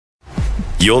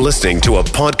You're listening to a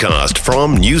podcast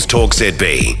from News Talk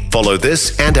ZB. Follow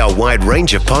this and our wide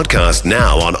range of podcasts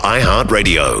now on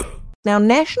iHeartRadio. Now,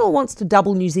 National wants to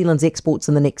double New Zealand's exports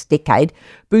in the next decade,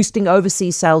 boosting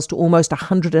overseas sales to almost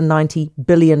 $190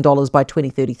 billion by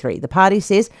 2033. The party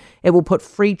says it will put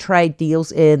free trade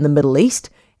deals in the Middle East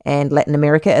and Latin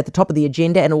America at the top of the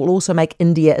agenda, and it will also make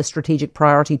India a strategic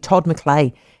priority. Todd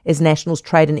McClay is National's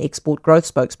trade and export growth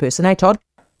spokesperson. Hey, Todd.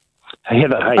 Hey,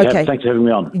 Heather. Hey, okay. Thanks for having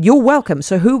me on. You're welcome.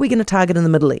 So who are we going to target in the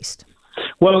Middle East?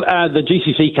 Well, the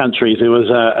GCC countries, there was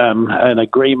an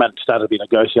agreement started to be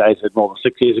negotiated more than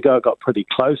 6 years ago. It got pretty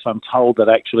close. I'm told that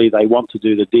actually they want to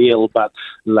do the deal, but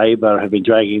Labor have been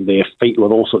dragging their feet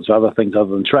with all sorts of other things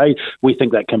other than trade. We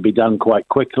think that can be done quite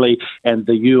quickly. And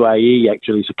the UAE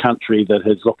actually is a country that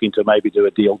is looking to maybe do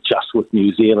a deal just with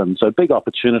New Zealand. So big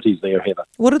opportunities there, Heather.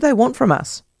 What do they want from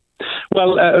us?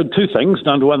 Well, two things.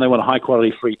 Number one, they want a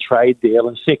high-quality free trade deal.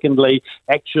 And secondly,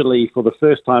 actually, for the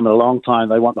first time in a long time,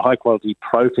 they want the high-quality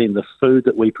protein, the food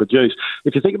that we produce.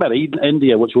 If you think about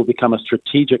India, which will become a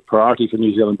strategic priority for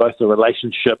New Zealand, both the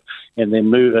relationship and then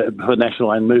for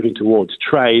National and moving towards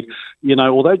trade, you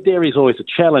know, although dairy is always a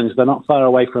challenge, they're not far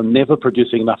away from never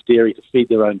producing enough dairy to feed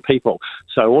their own people.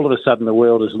 So all of a sudden, the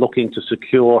world is looking to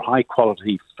secure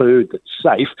high-quality food that's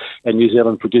safe, and New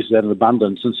Zealand produces that in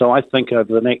abundance. And so I think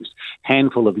over the next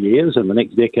handful of years and the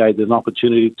next decade, there's an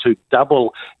opportunity to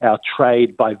double our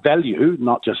trade by value,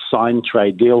 not just sign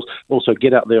trade deals, also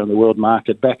get out there in the world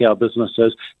market, back our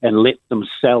businesses and let them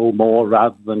sell more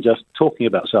rather than just talking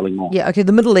about selling more. Yeah, okay,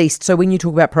 the Middle East. So when you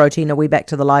talk about protein, are we back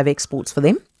to the live exports for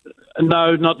them?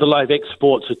 No, not the live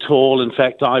exports at all. In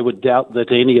fact, I would doubt that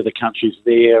any of the countries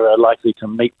there are likely to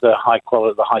meet the high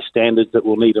quality, the high standards that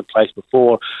we'll need in place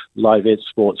before live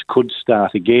exports could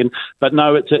start again. But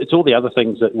no, it's all the other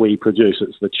things that we produce.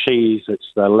 It's the cheese, it's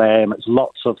the lamb, it's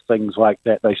lots of things like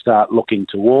that they start looking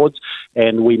towards.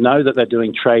 And we know that they're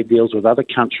doing trade deals with other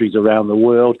countries around the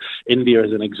world. India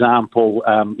is an example,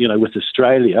 with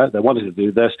Australia. They wanted to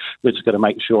do this. We're just going to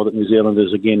make sure that New Zealand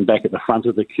is again back at the front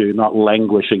of the queue, not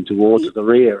languishing towards the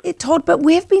rear. Todd, but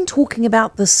we've been talking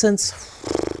about this since,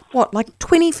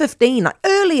 2015,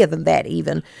 earlier than that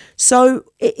even. So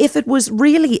if it was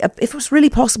really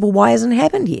possible, why hasn't it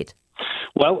happened yet?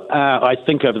 Well, I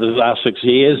think over the last 6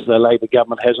 years, the Labor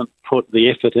government hasn't put the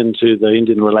effort into the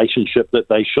Indian relationship that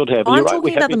they should have. I'm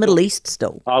talking about the Middle East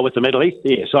still. Oh, with the Middle East?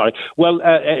 Yeah, sorry. Well,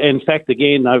 in fact,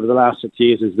 again, over the last 6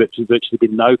 years, there's virtually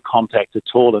been no contact at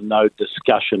all and no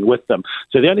discussion with them.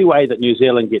 So the only way that New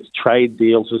Zealand gets trade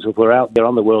deals is if we're out there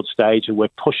on the world stage and we're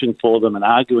pushing for them and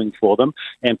arguing for them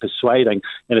and persuading.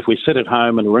 And if we sit at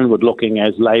home and we're inward looking,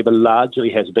 as Labor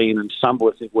largely has been in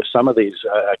with some of these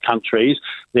countries,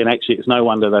 then actually it's no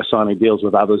wonder they're signing deals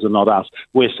with others and not us.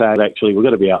 We're saying, actually, we're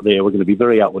going to be out there. We're going to be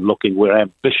very outward looking. We're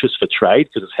ambitious for trade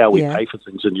because it's how we pay for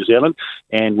things in New Zealand.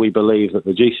 And we believe that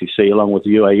the GCC, along with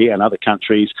the UAE and other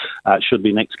countries, should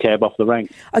be next cab off the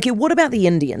rank. Okay, what about the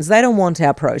Indians? They don't want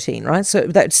our protein, right? So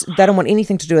they don't want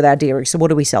anything to do with our dairy. So what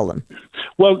do we sell them?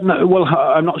 Well,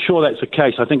 I'm not sure that's the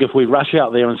case. I think if we rush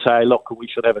out there and say, look, we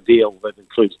should have a deal that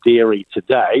includes dairy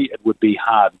today, it would be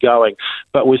hard going.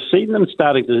 But we've seen them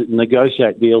starting to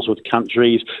negotiate deals with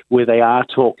countries where they are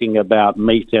talking about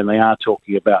meat and they are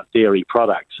talking about dairy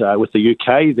products. With the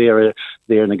UK,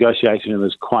 their negotiation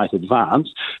is quite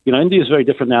advanced. You know, India is very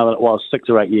different now than it was 6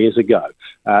 or 8 years ago.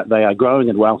 They are growing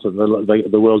in wealth,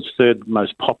 the world's third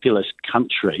most populous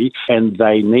country, and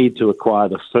they need to acquire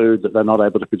the food that they're not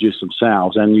able to produce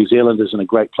themselves. And New Zealand is in a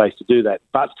great place to do that.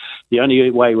 But the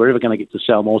only way we're ever going to get to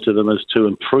sell more to them is to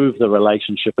improve the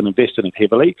relationship and invest in it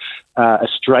heavily.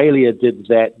 Australia did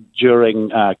that during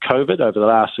COVID over the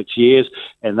last 6 years,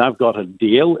 and they've got a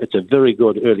deal. It's a very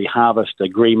good early harvest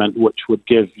agreement, which would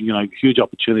give huge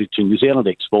opportunity to New Zealand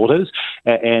exporters.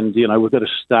 And we've got to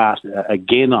start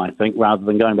again, I think, rather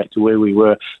than going back to where we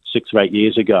were 6 or 8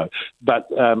 years ago. But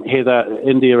Heather,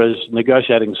 India is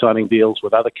negotiating, signing deals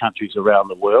with other countries around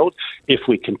the world. If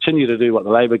we continue to do what the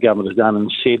Labor government has done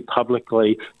and said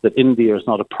publicly that India is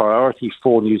not a priority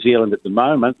for New Zealand at the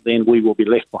moment, then we will be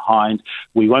left behind.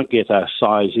 We won't get a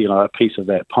piece of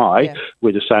that pie. Yeah.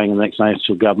 We're just saying the next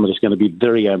national government is going to be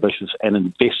very ambitious and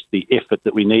invest the effort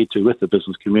that we need to with the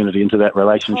business community into that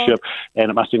relationship, and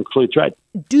it must include trade.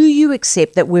 Do you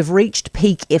accept that we've reached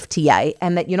peak FTA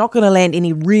and that you're not going to land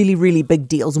any really, really big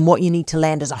deals, and what you need to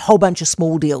land is a whole bunch of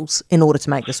small deals in order to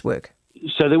make this work?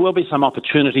 So there will be some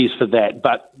opportunities for that,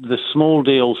 but the small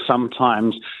deals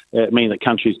sometimes mean that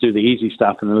countries do the easy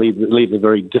stuff and leave the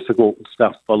very difficult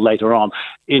stuff for later on.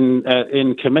 In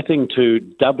committing to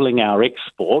doubling our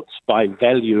exports by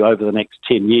value over the next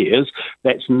 10 years,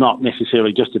 that's not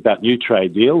necessarily just about new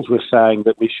trade deals. We're saying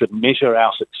that we should measure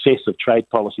our success of trade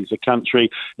policy as a country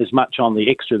as much on the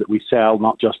extra that we sell,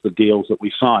 not just the deals that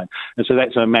we sign. And so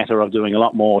that's a matter of doing a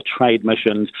lot more trade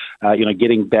missions,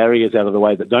 getting barriers out of the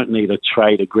way that don't need a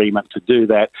trade agreement to do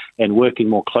that, and working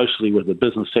more closely with the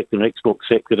business sector and export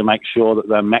sector to make sure that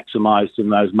they're maximised in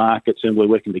those markets, and we're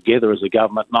working together as a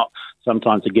government, not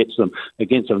sometimes against them.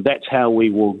 That's how we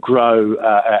will grow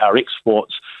our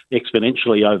exports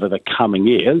exponentially over the coming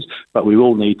years, but we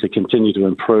will need to continue to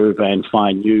improve and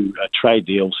find new trade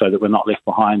deals so that we're not left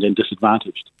behind and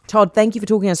disadvantaged. Todd, thank you for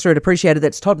talking us through it. Appreciate it.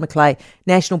 That's Todd McClay,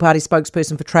 National Party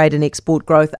spokesperson for Trade and Export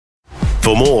Growth.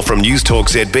 For more from News Talk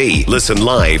ZB, listen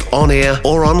live, on air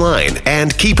or online,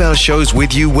 and keep our shows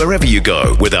with you wherever you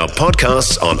go with our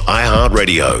podcasts on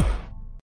iHeartRadio.